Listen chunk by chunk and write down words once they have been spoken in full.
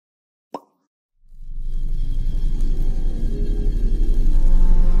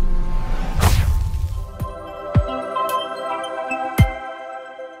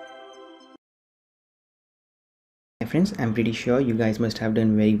friends, I'm pretty sure you guys must have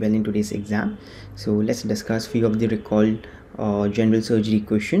done very well in today's exam. So let's discuss few of the recalled general surgery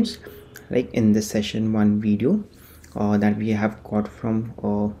questions like in this session 1 video that we have got from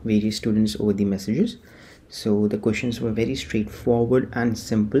various students over the messages. So the questions were very straightforward and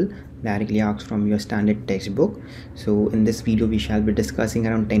simple, directly asked from your standard textbook. So in this video we shall be discussing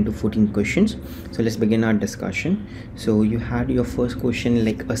around 10 to 14 questions. So let's begin our discussion. So you had your first question,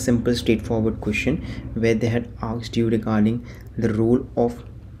 like a simple straightforward question where they had asked you regarding the role of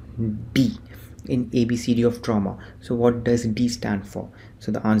D in ABCD of trauma. So what does D stand for?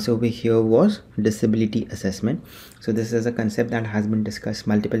 So the answer over here was disability assessment. So this is a concept that has been discussed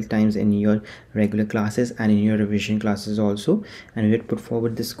multiple times in your regular classes and in your revision classes also, and we had put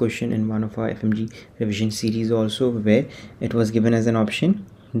forward this question in one of our FMG revision series also, where it was given as an option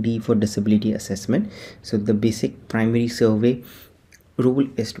D for disability assessment. So the basic primary survey rule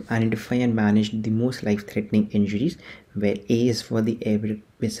is to identify and manage the most life-threatening injuries, where A is for the airway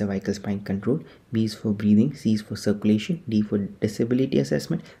with cervical spine control, B is for breathing, C is for circulation, D for disability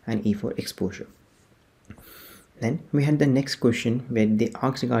assessment, and E for exposure. Then we had the next question where they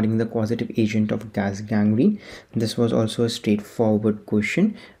asked regarding the causative agent of gas gangrene. This was also a straightforward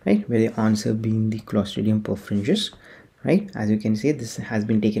question, right, where the answer being the Clostridium perfringens. Right, as you can see, this has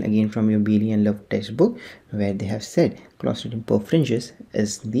been taken again from your Bailey and Love textbook, where they have said Clostridium perfringens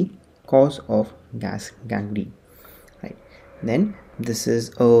is the cause of gas gangrene. Right, then this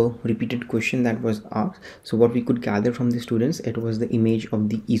is a repeated question that was asked. So what we could gather from the students, it was the image of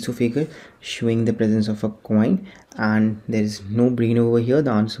the esophagus showing the presence of a coin, and there is no brain over here.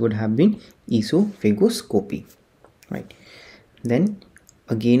 The answer would have been esophagoscopy. Right, then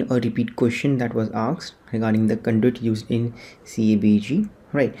again a repeat question that was asked regarding the conduit used in CABG.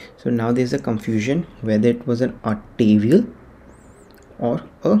 Right, so now there's a confusion whether it was an arterial or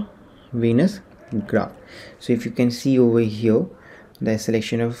a venous graft. So if you can see over here the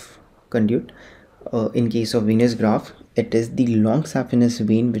selection of conduit, in case of venous graft, it is the long saphenous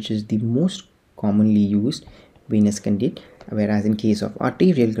vein which is the most commonly used venous conduit, whereas in case of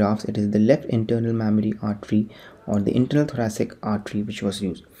arterial grafts, it is the left internal mammary artery or the internal thoracic artery which was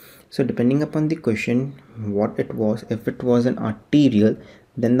used. So depending upon the question what it was, if it was an arterial,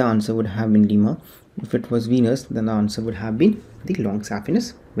 then the answer would have been lemma. If it was venous, then the answer would have been the long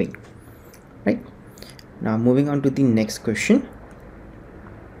saphenous vein. Right, now moving on to the next question.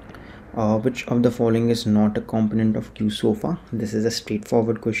 Which of the following is not a component of Q SOFA? This is a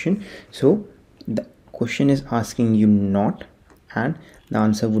straightforward question. So the question is asking you not, and the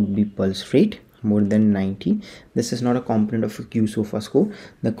answer would be pulse rate more than 90. This is not a component of a Q SOFA score.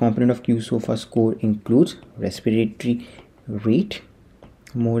 The component of Q SOFA score includes respiratory rate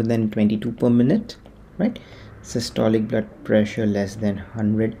more than 22 per minute, right, systolic blood pressure less than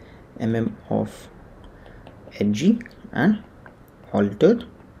 100 mm of Hg, and altered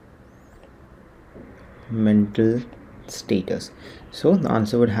mental status. So the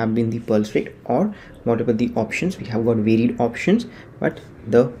answer would have been the pulse rate, or whatever the options. We have got varied options, but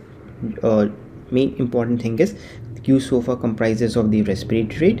the main important thing is Q SOFA comprises of the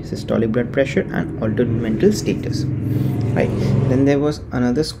respiratory rate, systolic blood pressure, and altered mental status. Right, then there was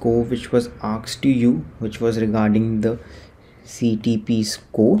another score which was asked to you, which was regarding the CTP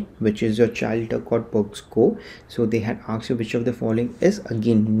score, which is your Child-Turcotte score. So they had asked you which of the following is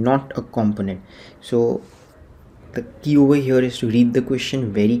again not a component. So the key over here is to read the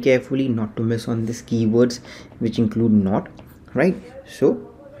question very carefully, not to miss on these keywords which include not. Right,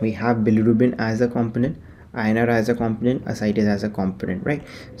 so we have bilirubin as a component, INR as a component, ascites as a component. Right,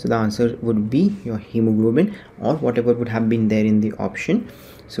 so the answer would be your hemoglobin or whatever would have been there in the option.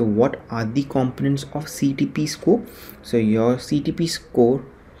 So what are the components of CTP score? So your CTP score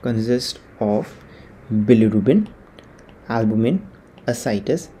consists of bilirubin, albumin,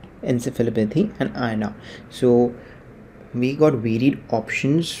 ascites, encephalopathy, and INR. So we got varied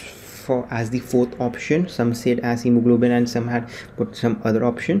options for as the fourth option. Some said as hemoglobin and some had put some other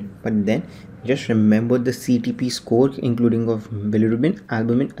option, but then just remember the CTP score including of bilirubin,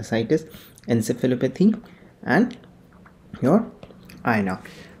 albumin, ascites, encephalopathy, and your INR.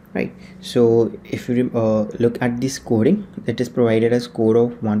 Right, so if you look at the scoring, it is provided a score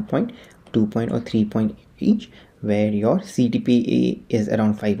of 1 point, 2 point, or 3 point each, where your CTP is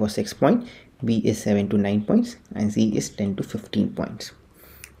around 5 or 6 points, B is 7 to 9 points, and C is 10 to 15 points.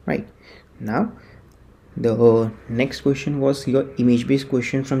 Right, now the next question was your image based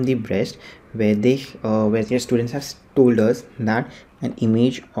question from the breast, where your students have told us that an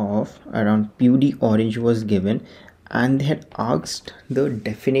image of around PUD orange was given, and they had asked the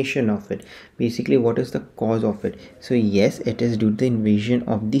definition of it, basically what is the cause of it. So yes, it is due to the invasion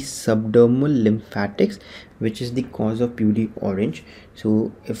of the subdermal lymphatics, which is the cause of purity orange.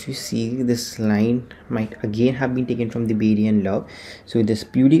 So if you see, this line might again have been taken from the Bayesian law. So this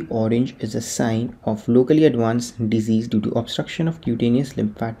purity orange is a sign of locally advanced disease due to obstruction of cutaneous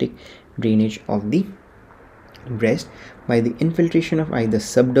lymphatic drainage of the breast by the infiltration of either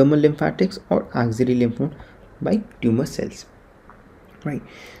subdermal lymphatics or axillary lymph node by tumor cells, right?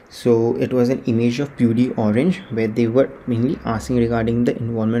 So it was an image of purity orange where they were mainly asking regarding the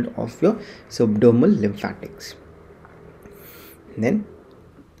involvement of your subdermal lymphatics. Then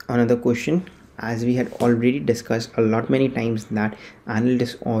another question, as we had already discussed a lot many times, that anal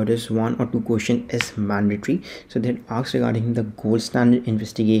disorders 1 or 2 question is mandatory. So they asked regarding the gold standard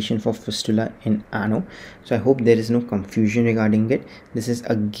investigation for fistula in ano. So I hope there is no confusion regarding it. This is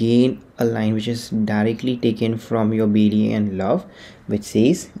again a line which is directly taken from your Bayesian law, which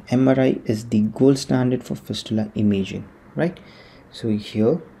says MRI is the gold standard for fistula imaging, right? So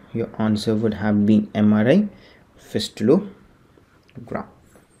here your answer would have been MRI fistulogram,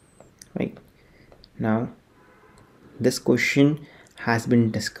 right? Now this question has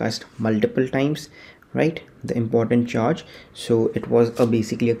been discussed multiple times, right? The important charge. So it was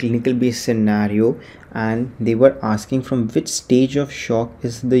basically a clinical based scenario, and they were asking from which stage of shock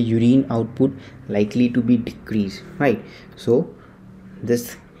is the urine output likely to be decreased, right? So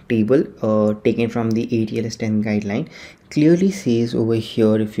this table taken from the ATLS 10 guideline clearly says over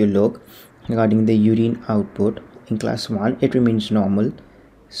here, if you look regarding the urine output, in class 1 it remains normal,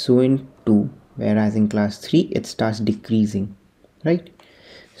 so in 2, whereas in class 3 it starts decreasing, right?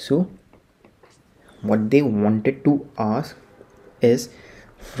 So what they wanted to ask is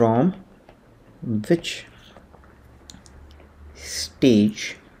from which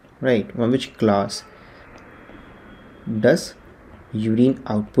stage, right, from which class does urine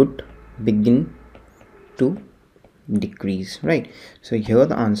output begin to decrease, right? So here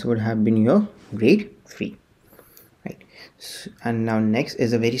the answer would have been your grade 3, right? So, and now next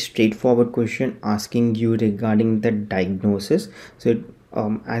is a very straightforward question asking you regarding the diagnosis. So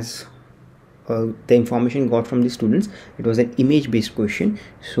as the information got from the students, it was an image based question.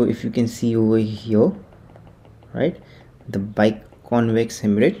 So if you can see over here, right, the biconvex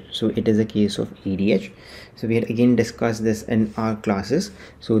hemorrhage, so it is a case of ADH. So we had again discussed this in our classes.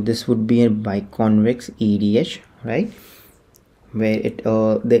 So this would be a biconvex ADH, right, where it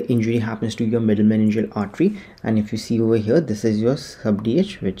the injury happens to your middle meningeal artery, and if you see over here, this is your sub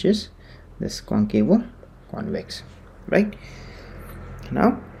DH, which is this concavo convex, right?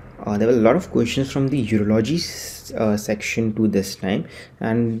 Now there were a lot of questions from the urology section to this time,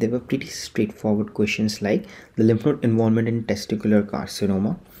 and they were pretty straightforward questions like the lymph node involvement in testicular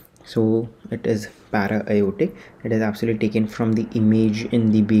carcinoma. So it is para-aortic. It is absolutely taken from the image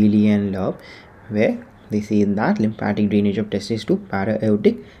in the Bayesian law, where they say that lymphatic drainage of testes to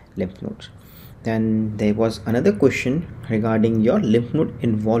para-aortic lymph nodes. Then there was another question regarding your lymph node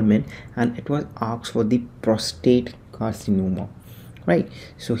involvement, and it was asked for the prostate carcinoma, right?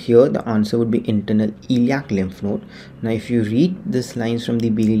 So here the answer would be internal iliac lymph node. Now if you read this lines from the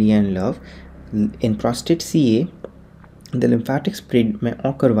Bayesian law, in prostate CA, the lymphatic spread may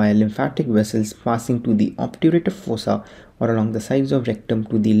occur via lymphatic vessels passing to the obturator fossa or along the sides of rectum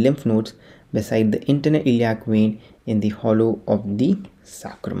to the lymph nodes beside the internal iliac vein in the hollow of the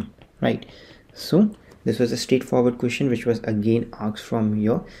sacrum, right? So this was a straightforward question which was again asked from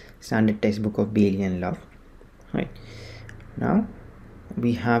your standard textbook of Bayesian law, right? Now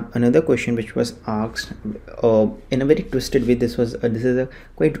we have another question which was asked in a very twisted way. This is a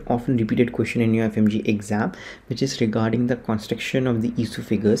quite often repeated question in your FMGE exam, which is regarding the construction of the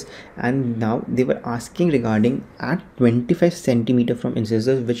esophagus, and now they were asking regarding at 25 centimeter from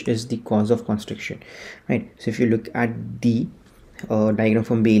incisors, which is the cause of constriction, right? So if you look at the diagram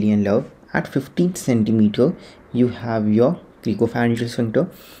from Bayesian law, at 15 centimeter you have your cricopharyngeal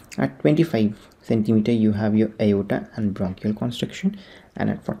sphincter, at 25 centimeter you have your aorta and bronchial constriction, and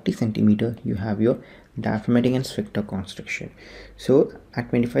at 40 centimeter you have your diaphragmatic and sphincter constriction. So at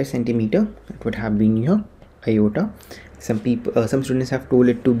 25 centimeter it would have been your aorta. Some people some students have told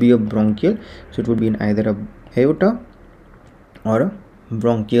it to be a bronchial, so it would be in either a aorta or a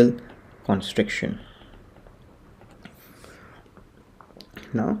bronchial constriction.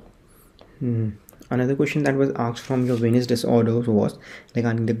 Now another question that was asked from your venous disorders was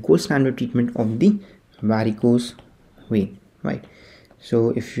regarding the gold standard treatment of the varicose vein, right?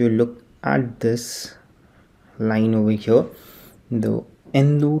 So if you look at this line over here, the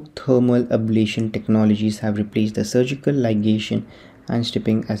endothermal ablation technologies have replaced the surgical ligation and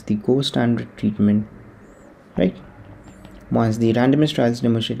stripping as the gold standard treatment, right? Once the randomized trials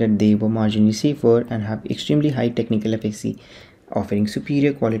demonstrated they were marginally safer and have extremely high technical efficacy, offering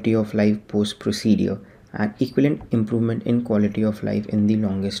superior quality of life post procedure and equivalent improvement in quality of life in the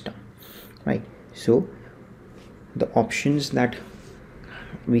longest term. Right, so the options that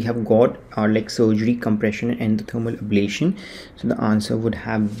we have got are like surgery, compression, and endothermal ablation. So the answer would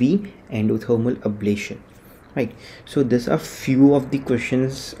have be endothermal ablation. Right, so these are few of the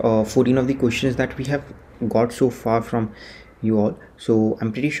questions, 14 of the questions that we have got so far from you all. So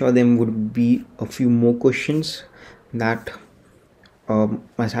I'm pretty sure there would be a few more questions that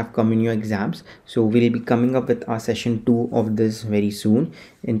must have come in your exams. So we'll be coming up with our session 2 of this very soon.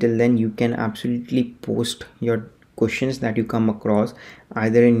 Until then, you can absolutely post your questions that you come across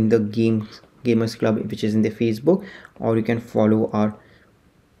either in the gamers club, which is in the Facebook, or you can follow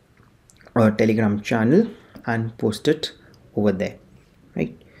our Telegram channel and post it over there.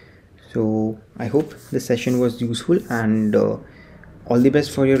 Right, so I hope this session was useful, and all the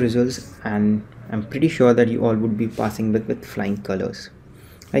best for your results, and I'm pretty sure that you all would be passing with flying colors.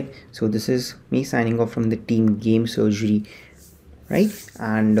 Right, so this is me signing off from the team Game Surgery. Right,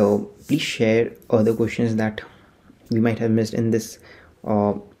 and please share other questions that we might have missed in this,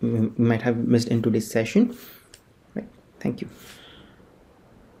 we might have missed in today's session. Right, thank you.